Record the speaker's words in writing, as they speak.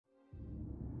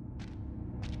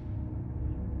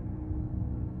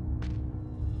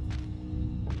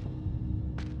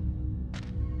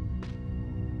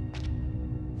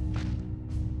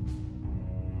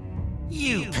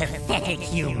You pathetic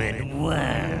human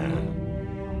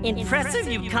worm. Impressive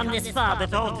you've come this far,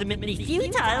 but ultimately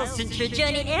futile since your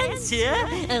journey ends here.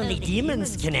 Only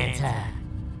demons can enter.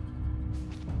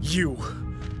 You!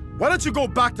 Why don't you go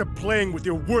back to playing with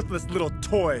your worthless little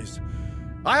toys?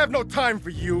 I have no time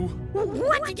for you!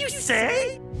 What did you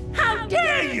say? How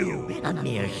dare you! A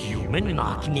mere human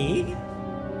mock me?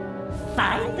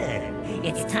 Fine then,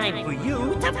 it's time for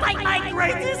you to fight my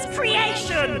greatest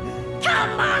creation!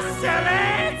 Come,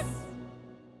 Marcellus!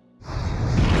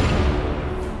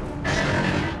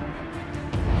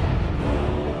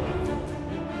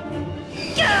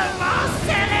 Go,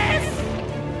 Marcellus!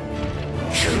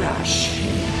 Crush him!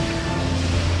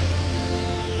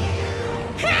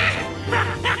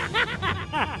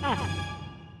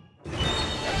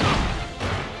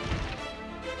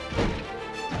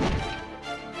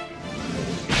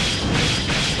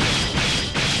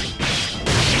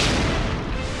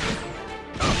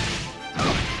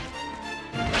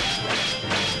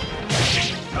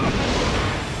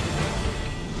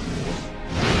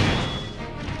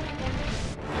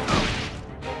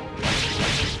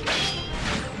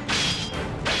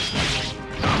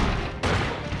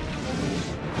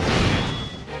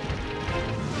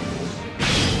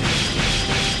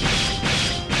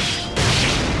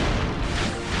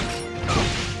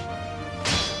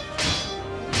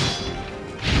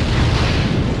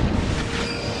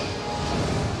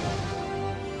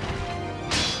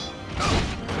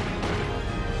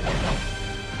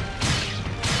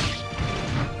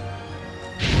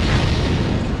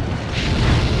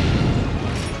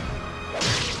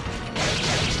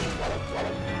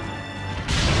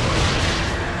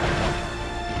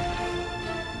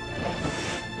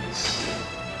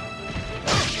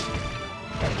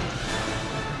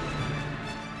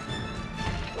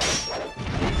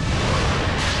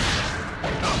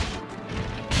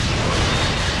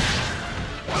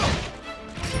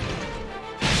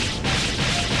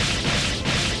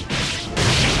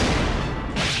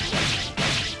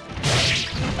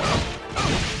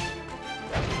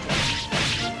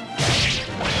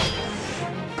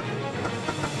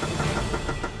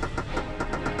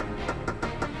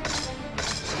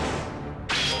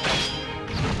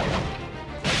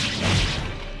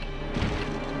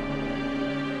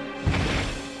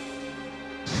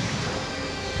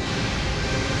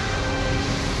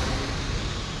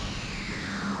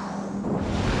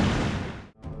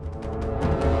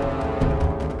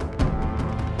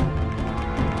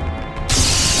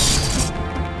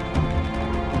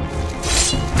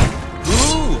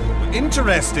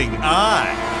 Interesting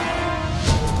eye.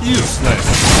 Useless.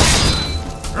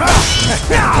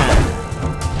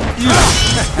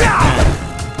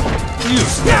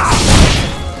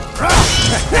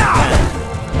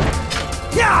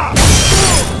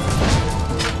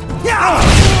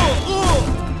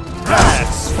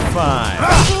 That's fine.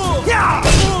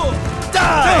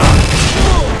 Die.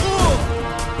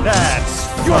 That's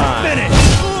fine. You're finished.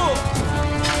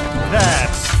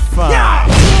 That's fine.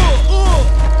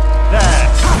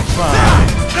 That's fine.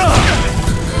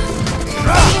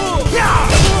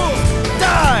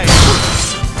 Die!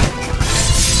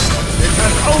 It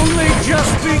has only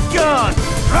just begun!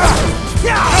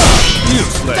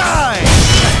 Useless! Die!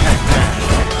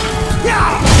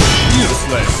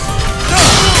 Useless!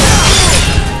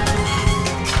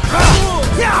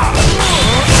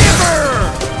 Giver!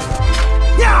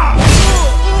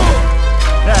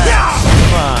 That's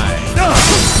fine.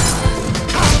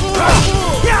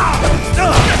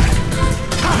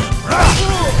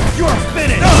 You're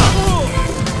finished!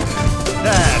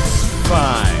 That's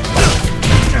fine.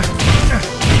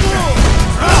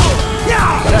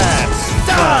 That's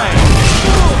fine.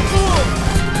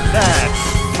 That's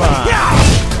fine.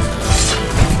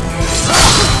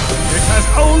 It has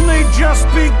only just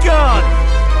begun!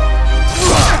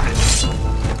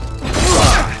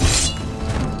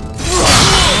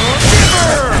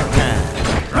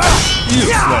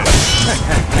 Useless!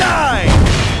 Die!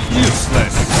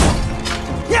 Useless!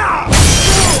 Die!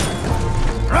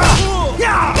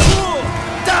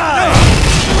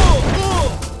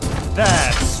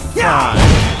 That's fine.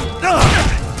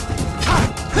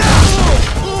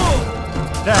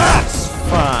 That's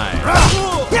fine.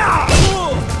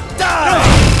 Die!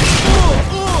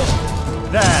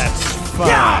 That's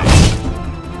fine.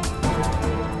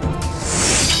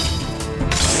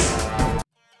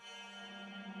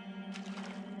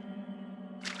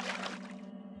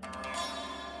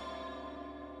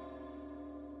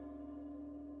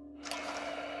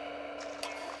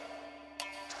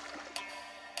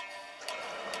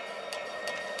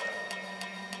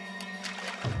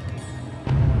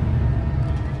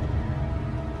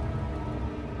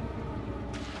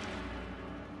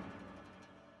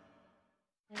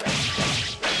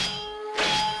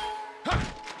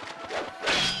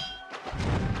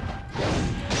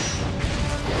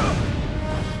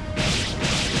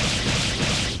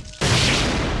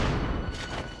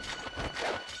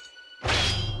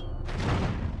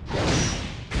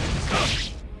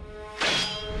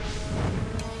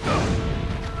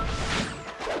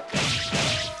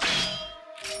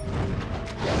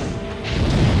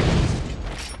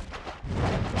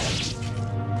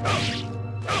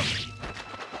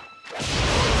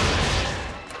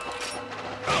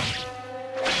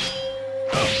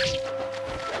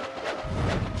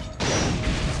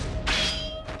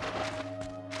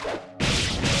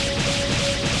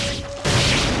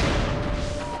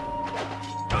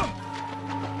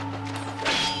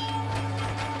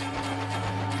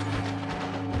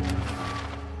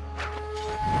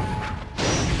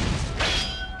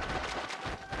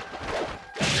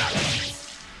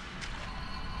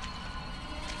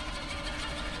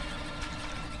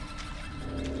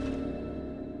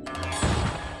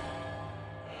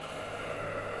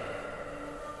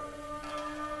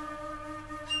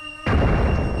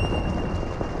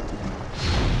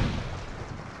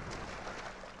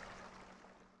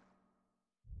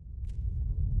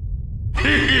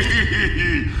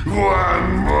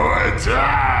 One more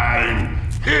time!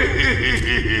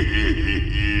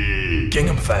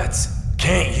 Ginghamphatts,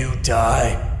 can't you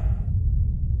die?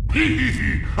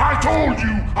 I told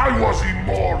you I was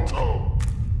immortal!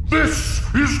 This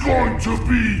is going to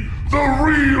be the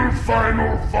real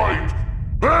final fight!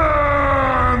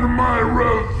 And my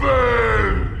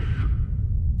revenge!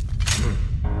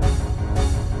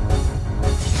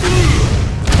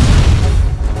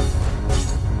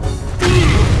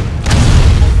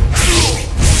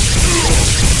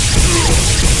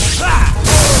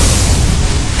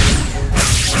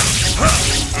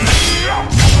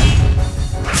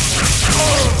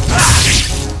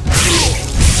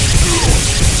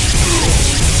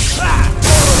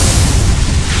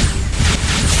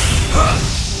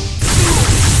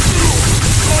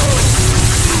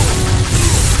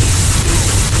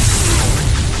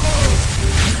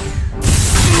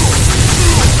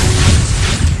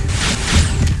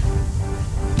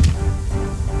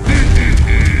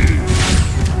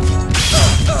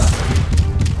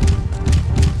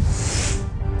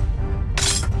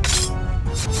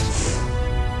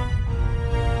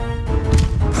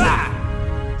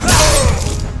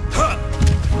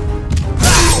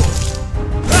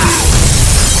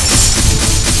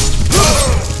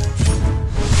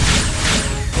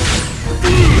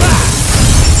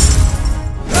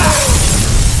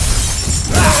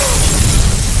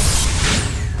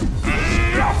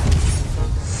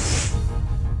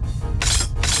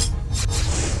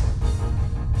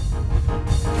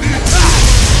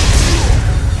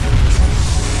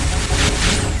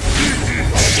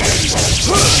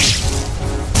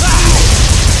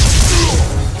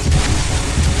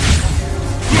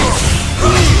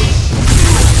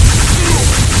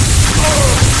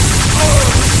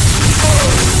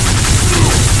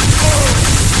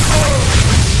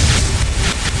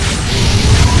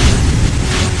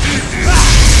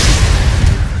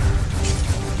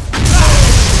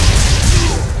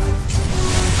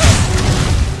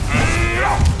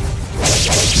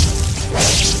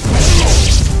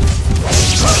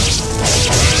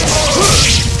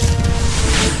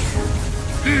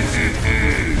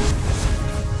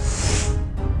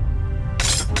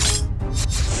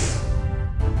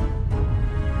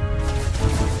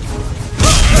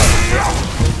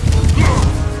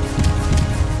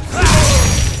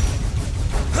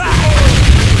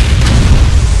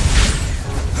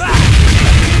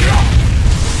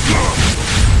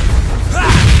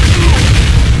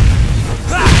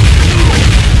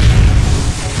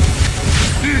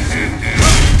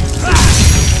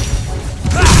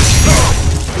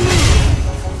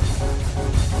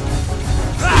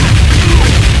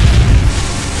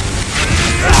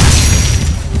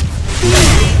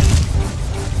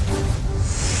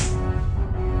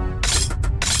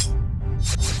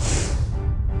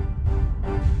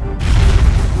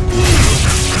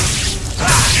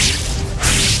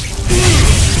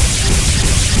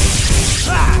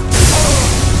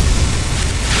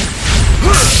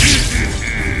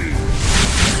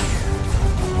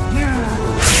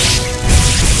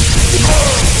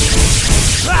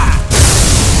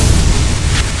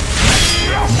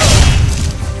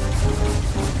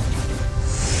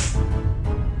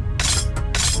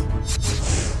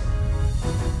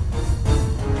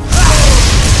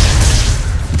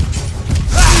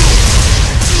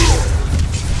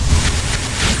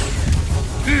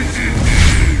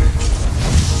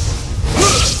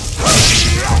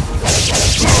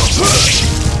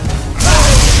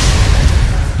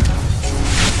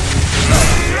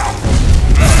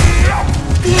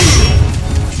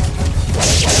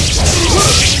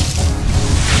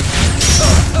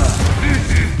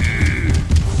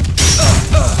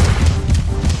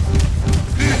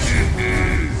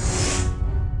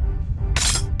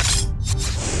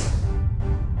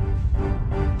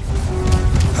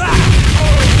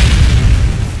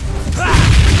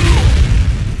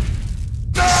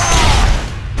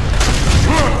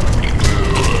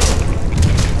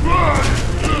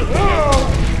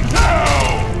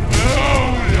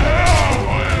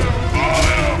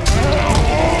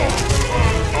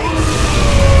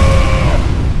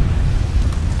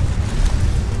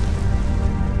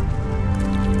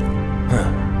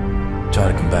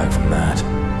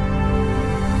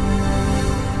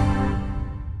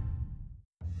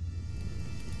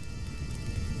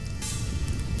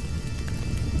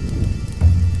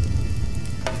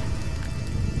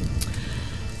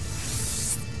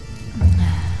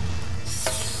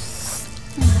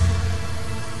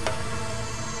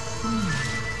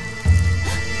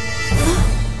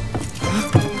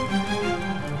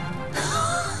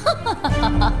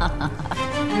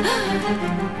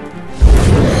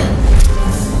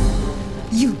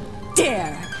 You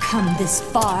dare come this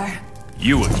far?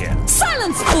 You again.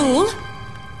 Silence, fool!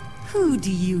 Who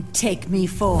do you take me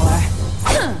for?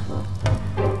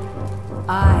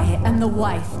 I am the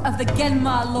wife of the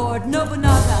Genma Lord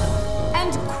Nobunaga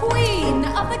and Queen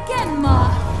of the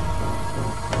Genma.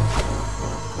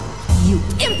 You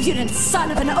impudent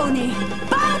son of an Oni!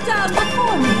 Bow down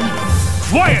before me!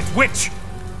 Quiet, witch!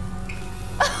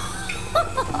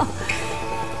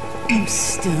 You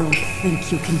still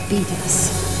think you can beat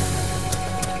us?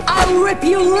 I'll rip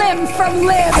you limb from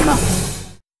limb!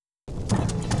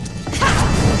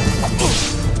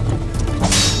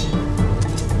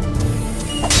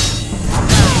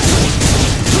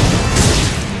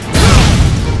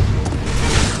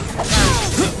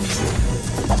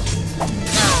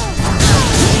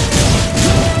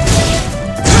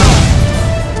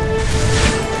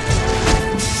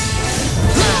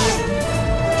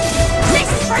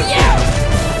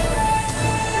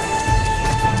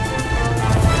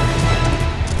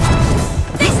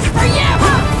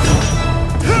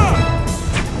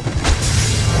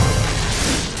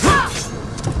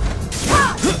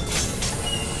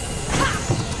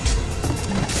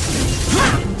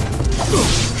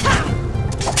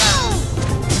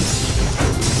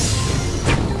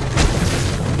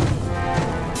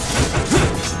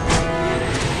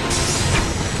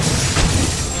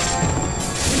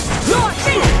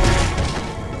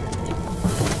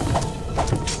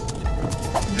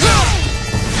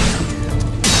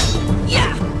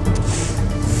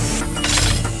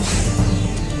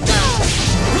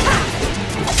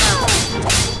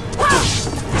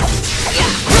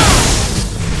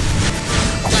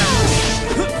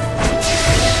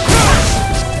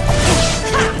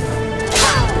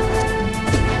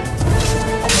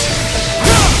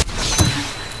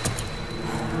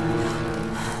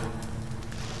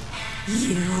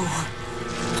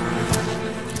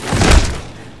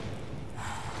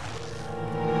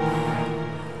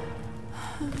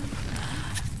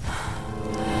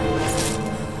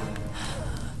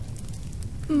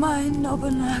 My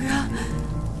Nobunaga,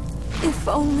 if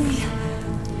only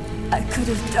I could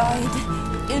have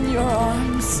died in your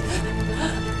arms.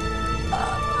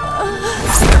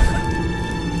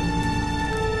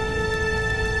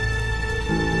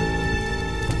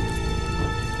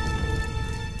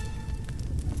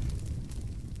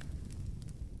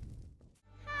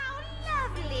 How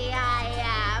lovely I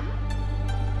am!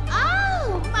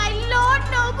 Oh, my Lord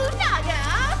Nobunaga!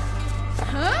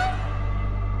 Huh?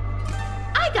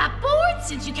 I got bored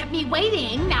since you kept me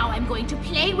waiting. Now I'm going to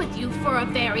play with you for a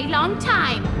very long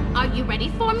time. Are you ready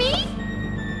for me?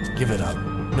 Give it up.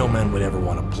 No man would ever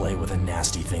want to play with a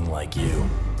nasty thing like you.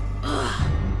 Ugh,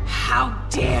 how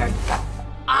dare you!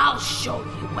 I'll show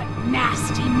you what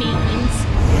nasty means.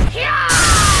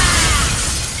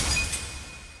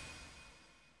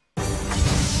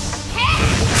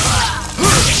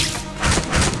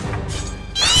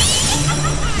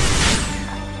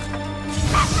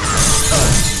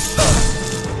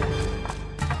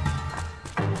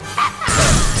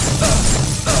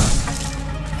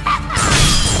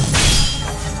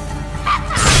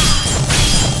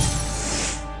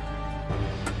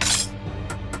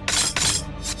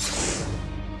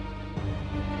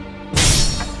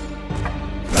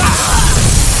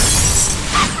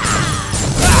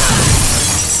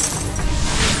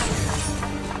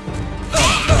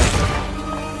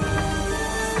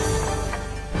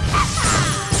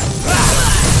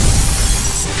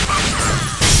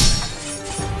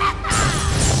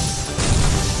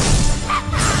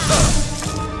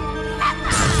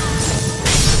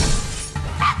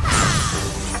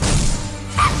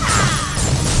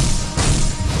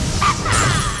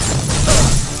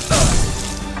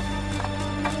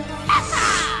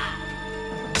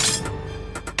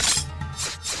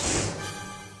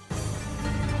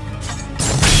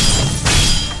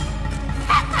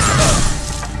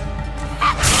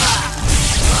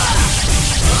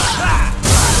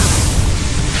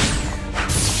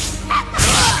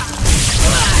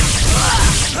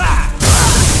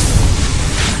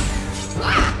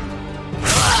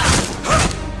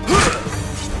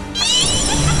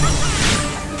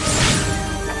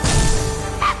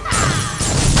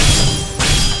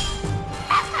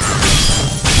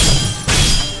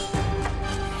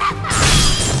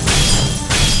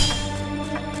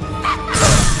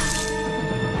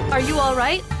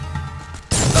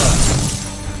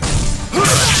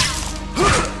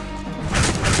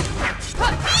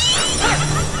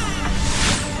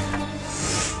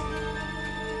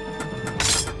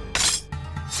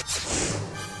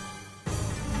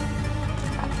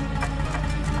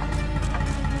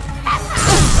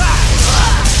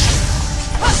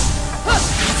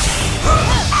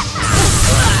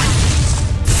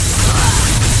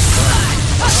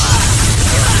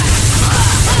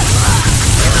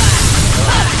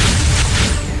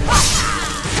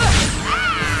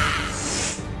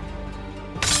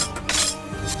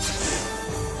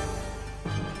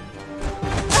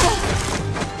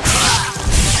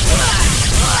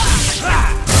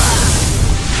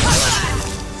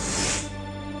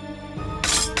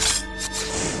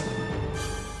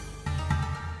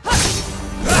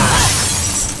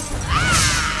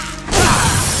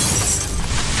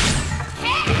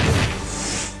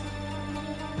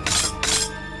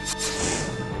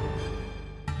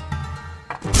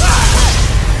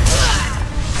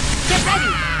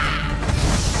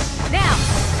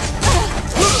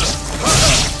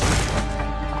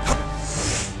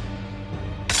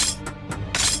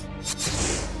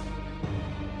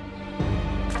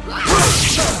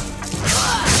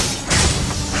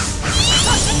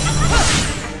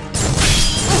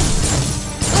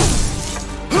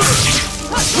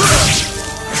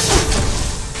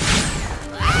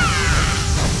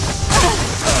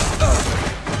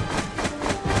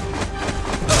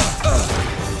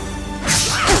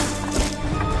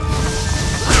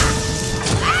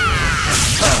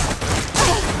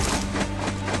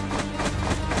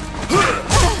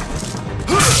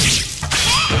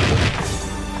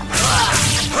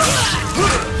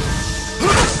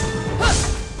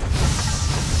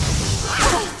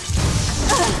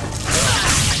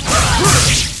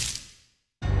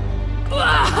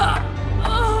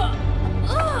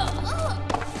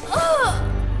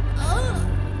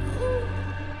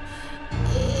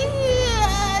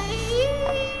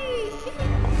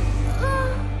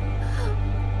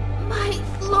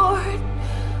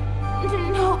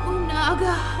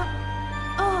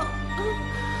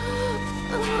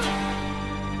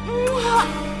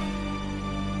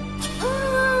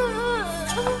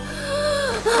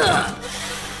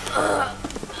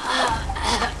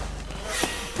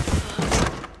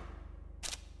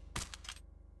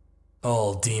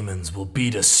 Worlds will be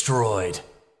destroyed.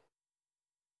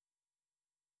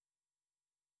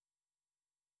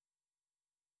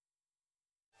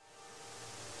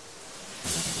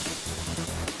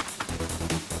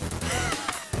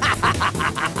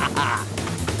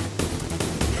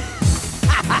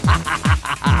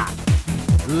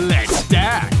 Let's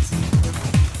dance!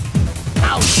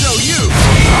 I'll show you!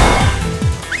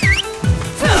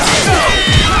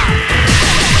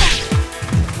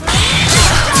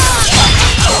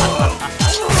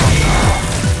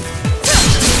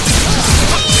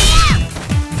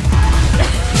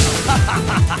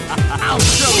 I'll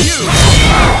show you!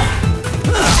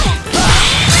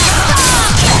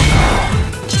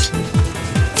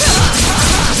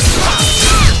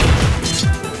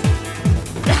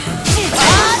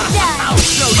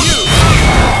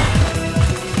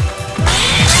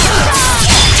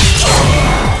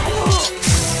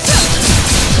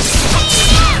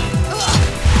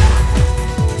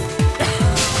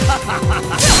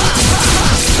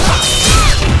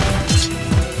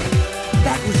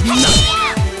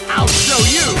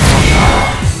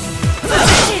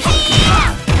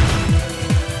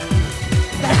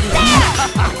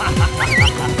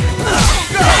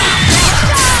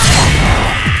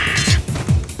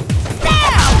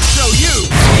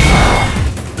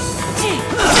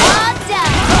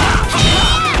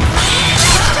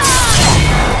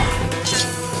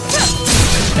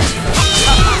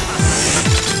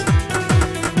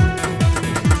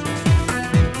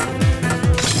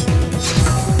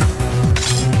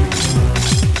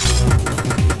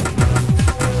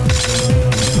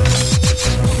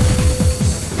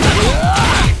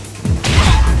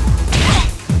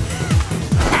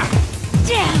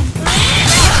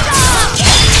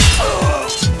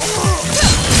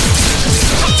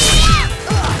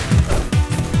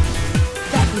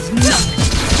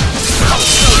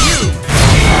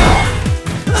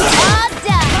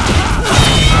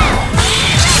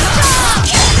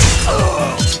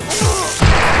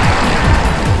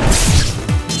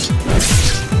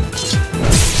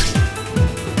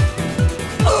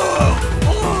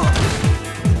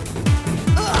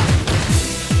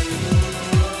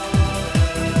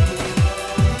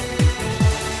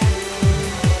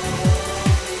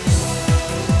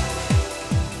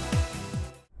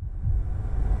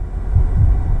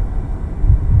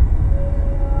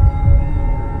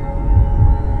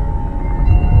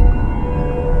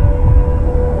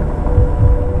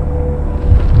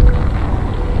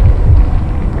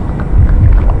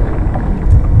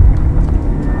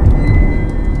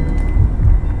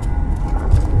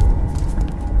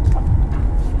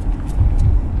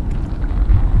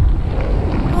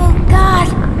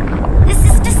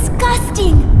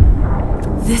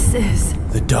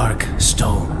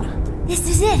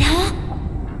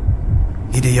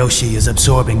 Hideyoshi is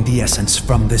absorbing the essence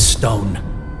from this stone.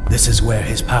 This is where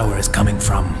his power is coming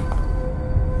from.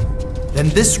 Then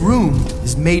this room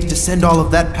is made to send all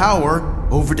of that power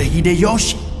over to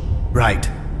Hideyoshi. Right,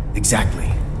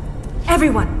 exactly.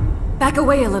 Everyone, back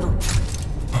away a little.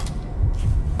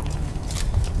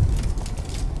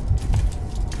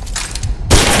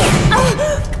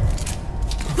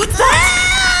 What's that?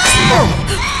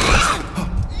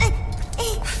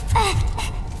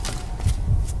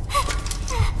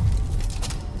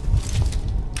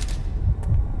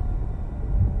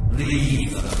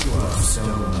 Leave the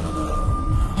stone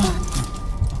alone.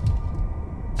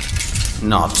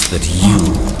 Not that you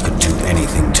could do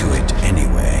anything to it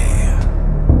anyway.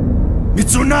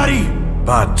 Mitsunari!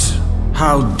 But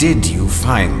how did you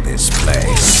find this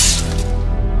place?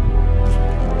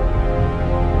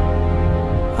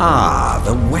 Ah,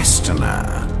 the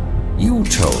Westerner. You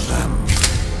told them.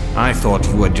 I thought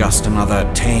you were just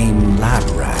another tame lab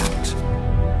rat.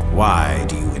 Why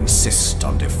do you insist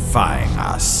on defying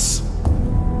us?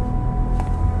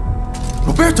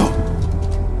 Roberto!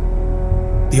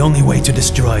 The only way to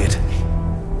destroy it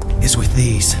is with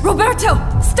these. Roberto,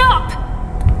 stop!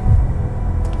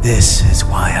 This is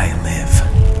why I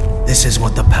live. This is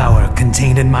what the power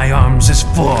contained in my arms is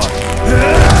for.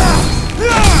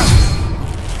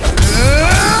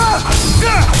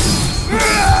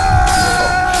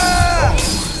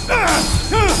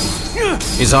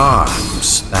 His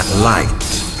arms, that light.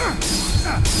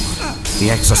 The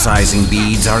exercising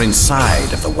beads are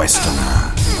inside of the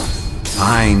Westerner.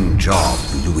 Fine job,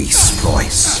 Luis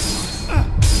Royce.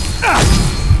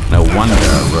 No wonder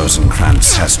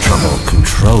Rosencrantz has trouble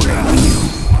controlling you.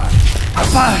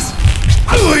 Abbas!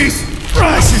 Luis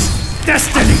Royce's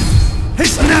destiny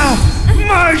is now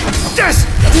my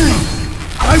destiny!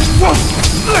 I won't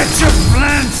let your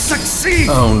plan succeed!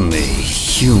 Only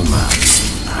humans.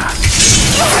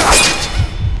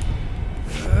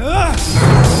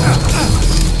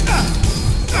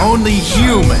 Only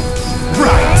human.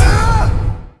 Right.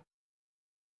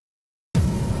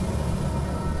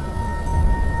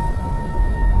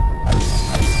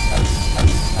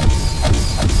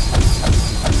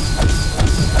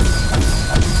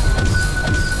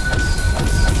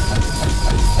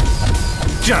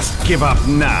 Just give up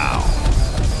now.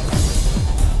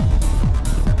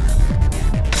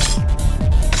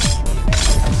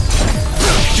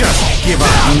 Just give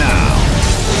up now.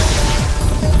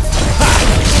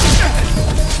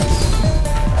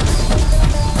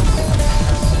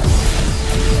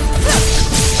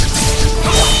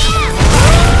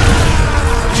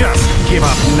 Just give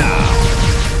up now.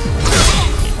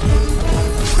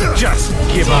 Just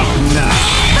give up now.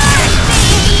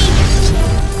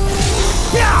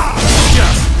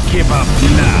 Just give up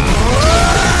now.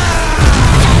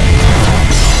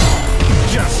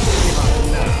 Just give up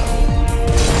now.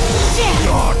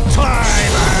 Your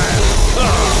time has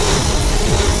come.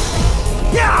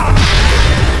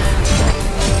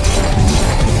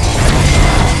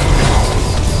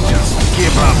 Just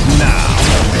give up now.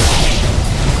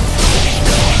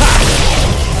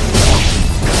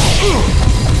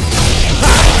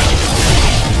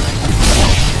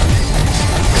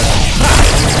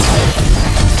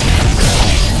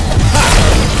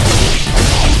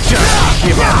 Just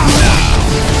give up now.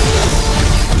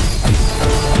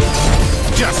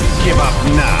 Just give up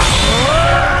now.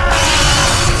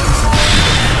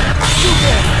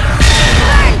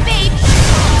 Burn, baby!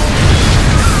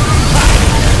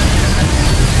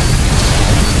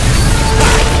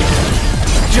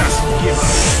 Just give up.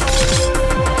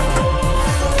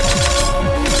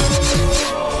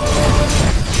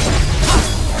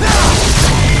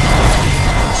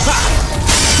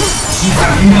 You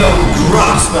have no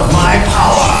grasp of my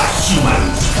power, human!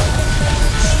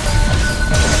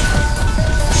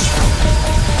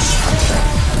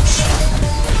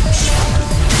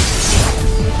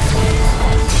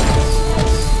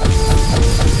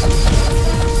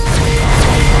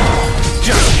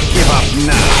 Just give up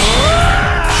now.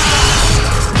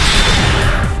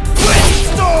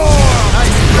 Brainstorm!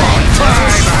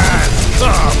 Time has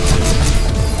come!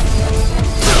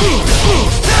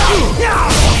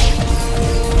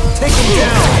 Take him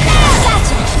down!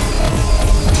 Gotcha!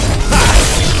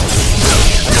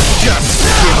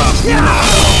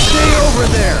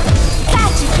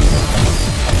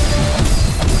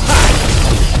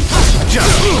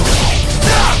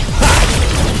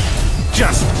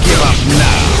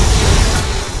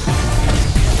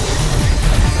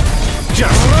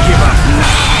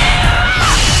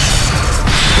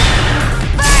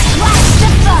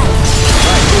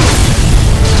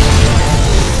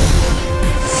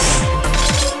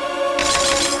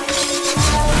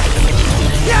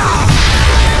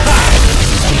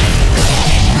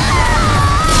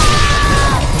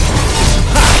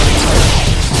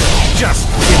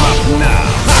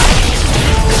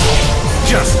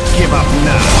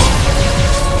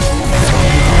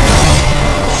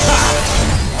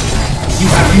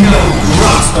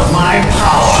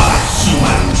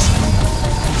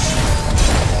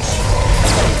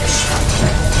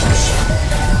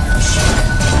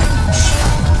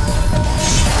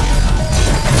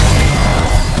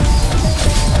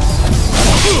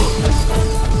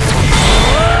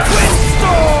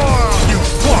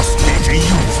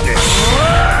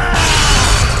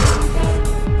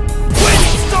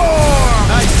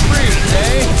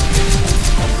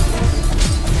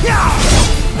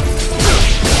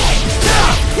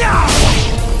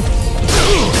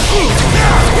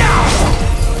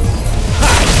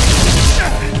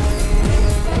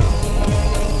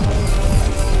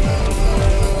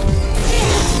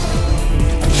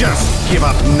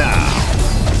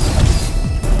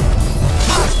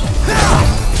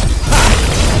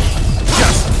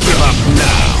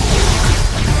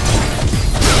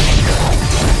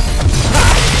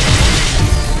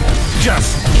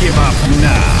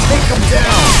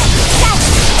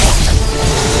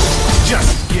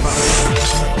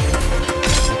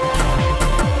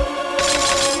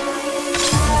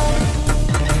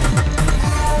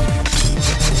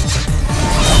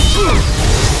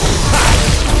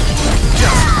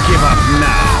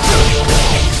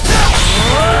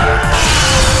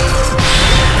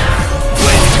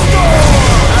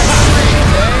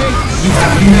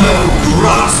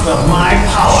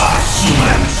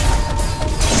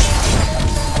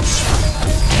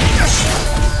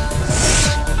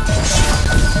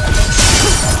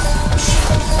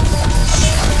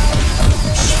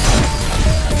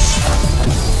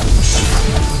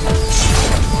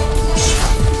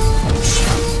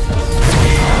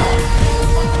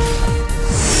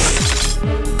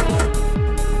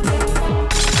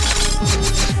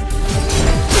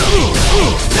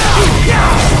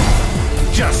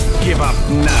 up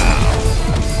now.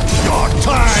 Your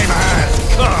time has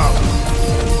come.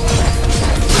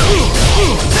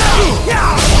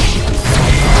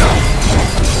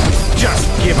 Just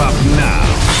give up now.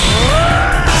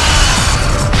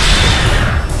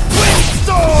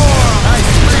 Windstorm!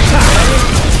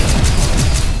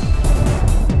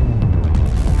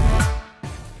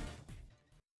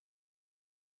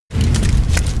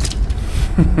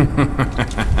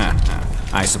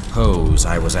 I suppose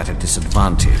I was at a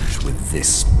disadvantage with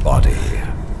this body.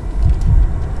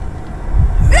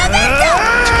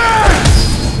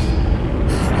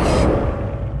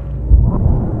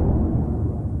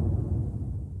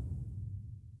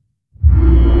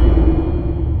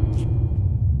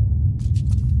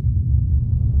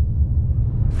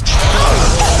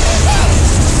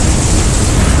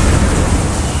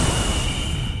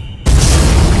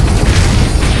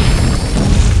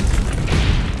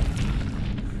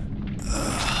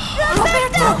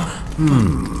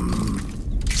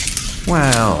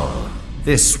 Well,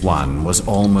 this one was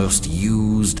almost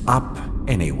used up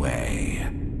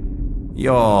anyway.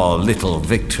 Your little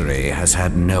victory has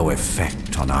had no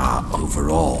effect on our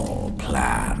overall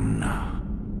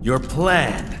plan. Your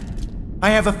plan?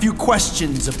 I have a few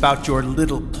questions about your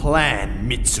little plan,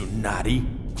 Mitsunari.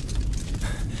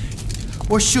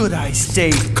 Or should I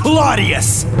say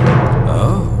Claudius?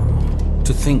 Oh,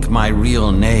 to think my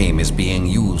real name is being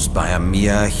used by a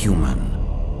mere human.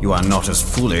 You are not as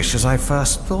foolish as I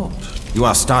first thought. You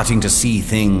are starting to see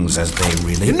things as they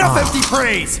really are. Enough empty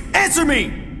praise! Answer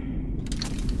me!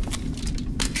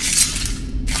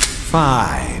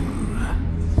 Fine.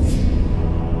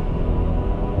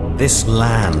 This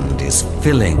land is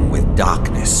filling with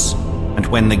darkness, and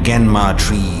when the Genma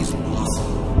trees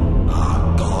bloom,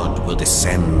 our god will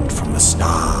descend from the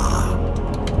star.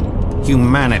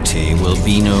 Humanity will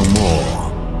be no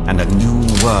more, and a new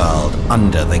world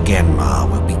under the Genma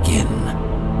will begin.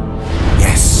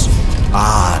 Yes,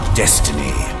 our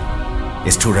destiny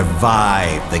is to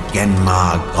revive the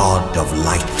Genma god of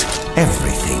light.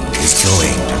 Everything is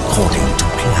going according to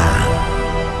plan.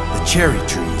 The cherry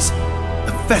trees,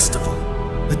 the festival,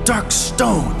 the dark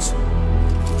stones,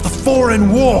 the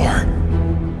foreign war.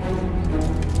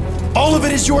 All of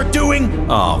it is your doing?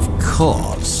 Of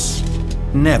course.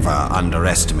 Never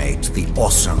underestimate the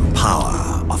awesome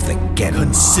power of the Genma.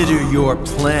 Consider your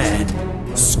plan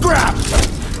scrapped!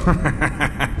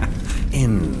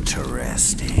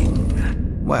 Interesting.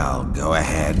 Well, go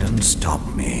ahead and stop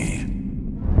me.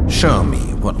 Show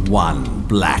me what one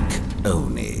black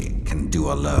Oni can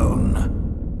do alone.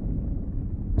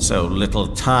 So little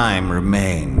time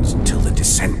remains till the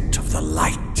descent of the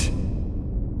light.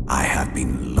 I have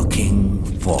been looking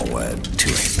forward to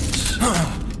it.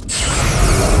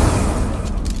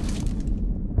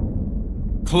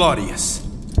 Claudius,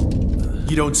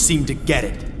 you don't seem to get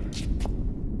it.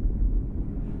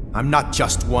 I'm not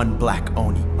just one black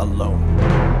Oni alone.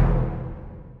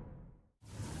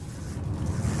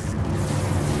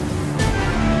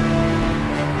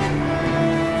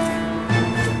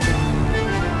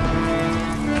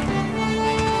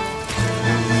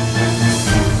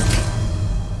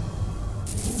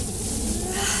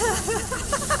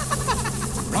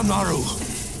 Ramaru!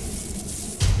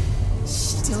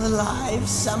 Still alive,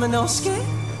 Samanosuke?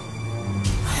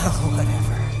 Well,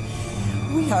 whatever.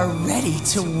 We are ready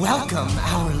to welcome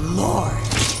our lord.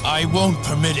 I won't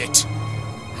permit it.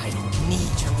 I don't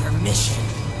need your permission.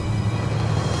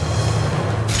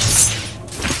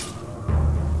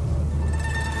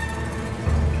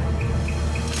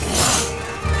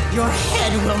 Your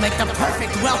head will make the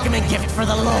perfect welcoming gift for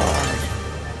the lord.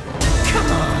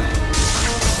 Come on.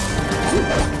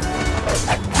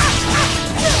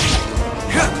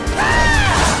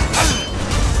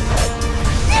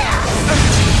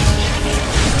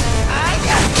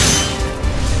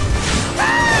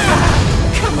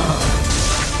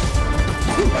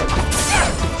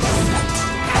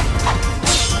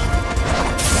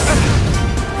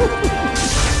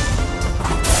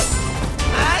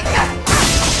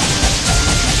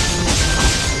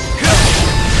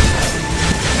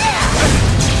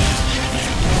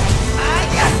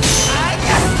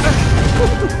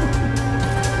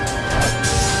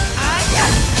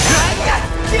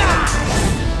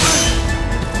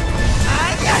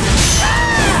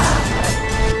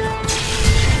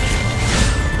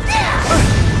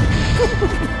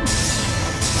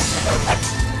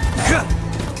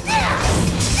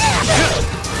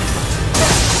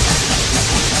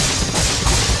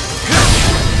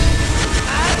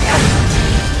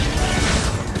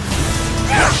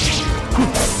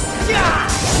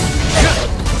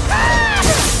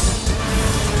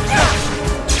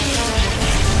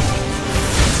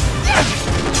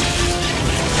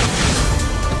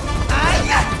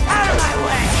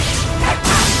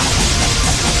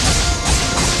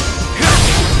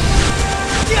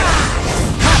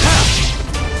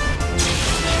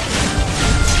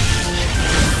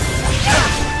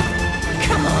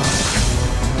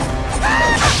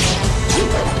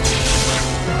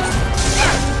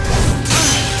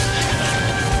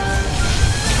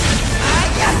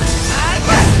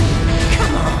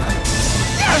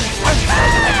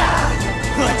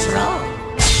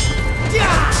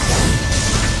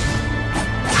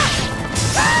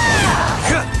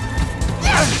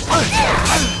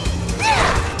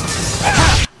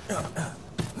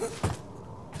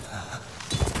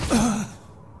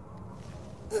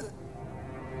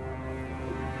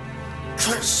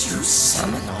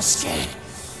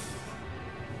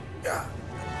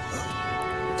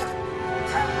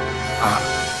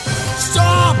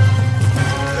 Stop!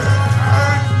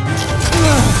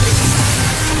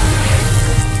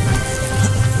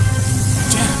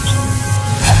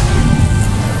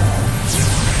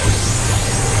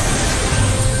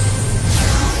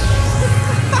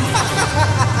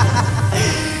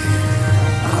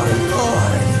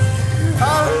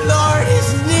 Our Lord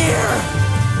is near!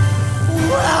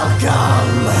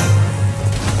 Welcome!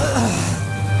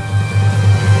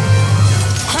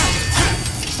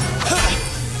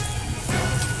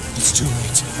 It's too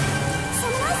late.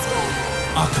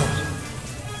 Akko,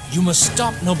 you must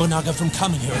stop Nobunaga from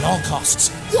coming here at all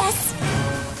costs. Yes.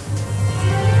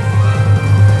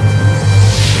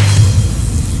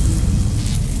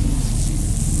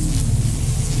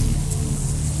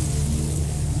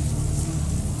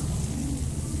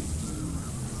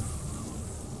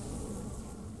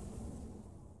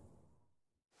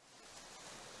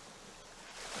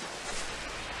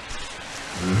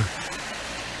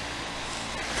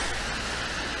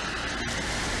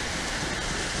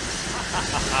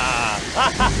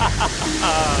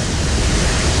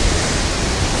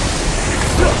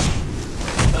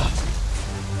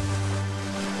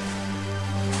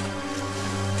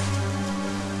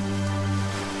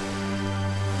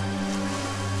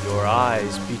 Your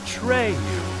eyes betray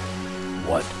you.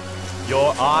 What?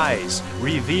 Your eyes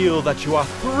reveal that you are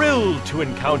thrilled to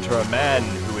encounter a man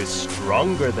who is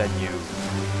stronger than you.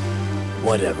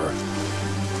 Whatever.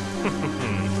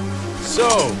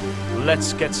 So,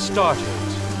 let's get started.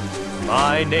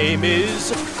 My name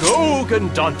is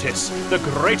Ginghamphatts, the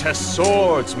greatest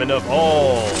swordsman of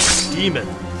all demons.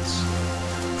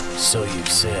 So you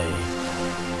say.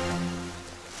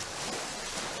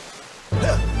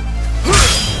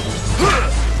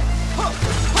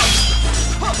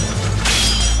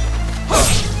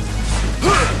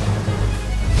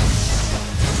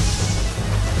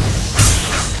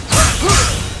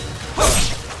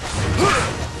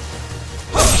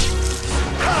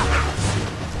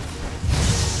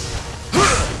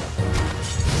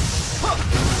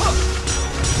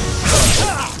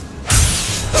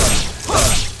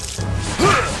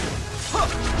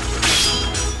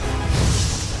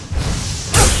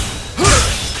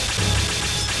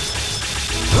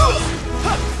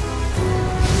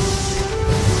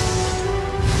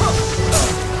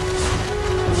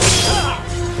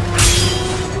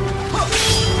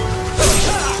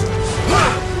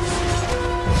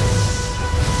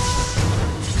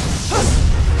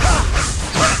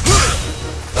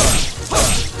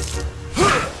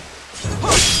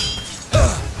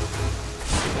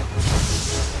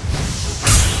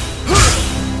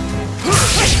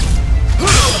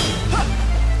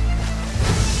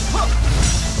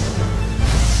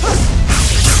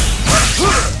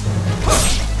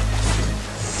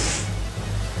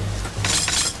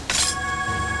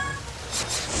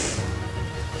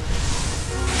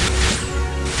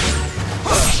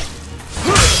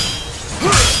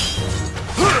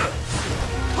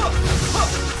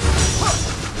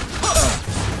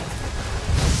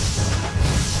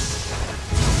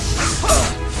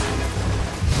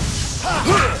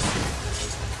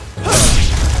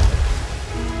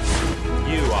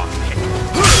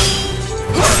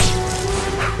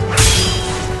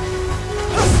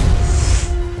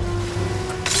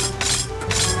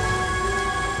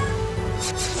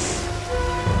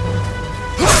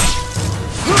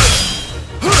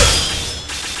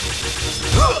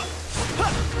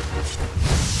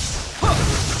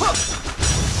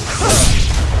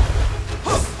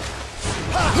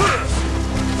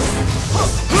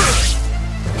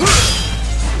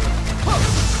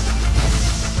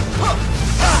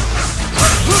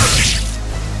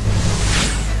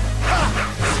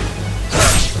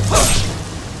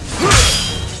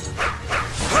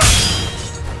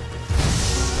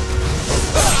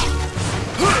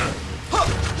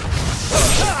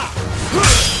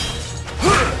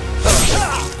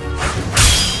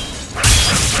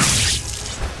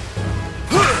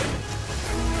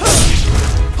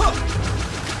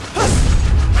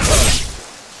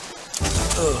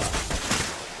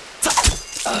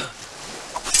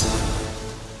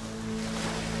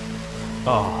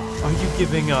 Oh, are you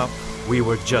giving up? We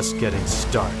were just getting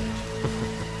started.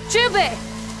 Jube!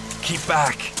 Keep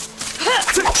back!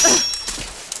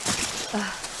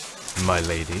 My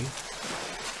lady,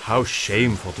 how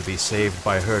shameful to be saved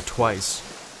by her twice.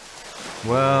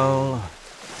 Well,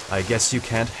 I guess you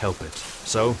can't help it.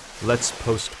 So, let's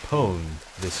postpone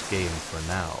this game for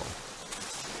now.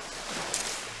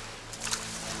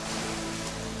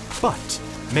 But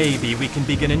maybe we can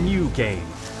begin a new game.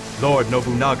 Lord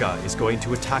Nobunaga is going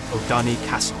to attack Odani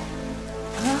Castle.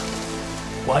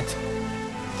 What?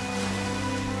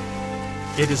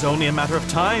 It is only a matter of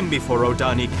time before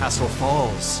Odani Castle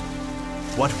falls.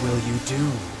 What will you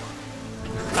do?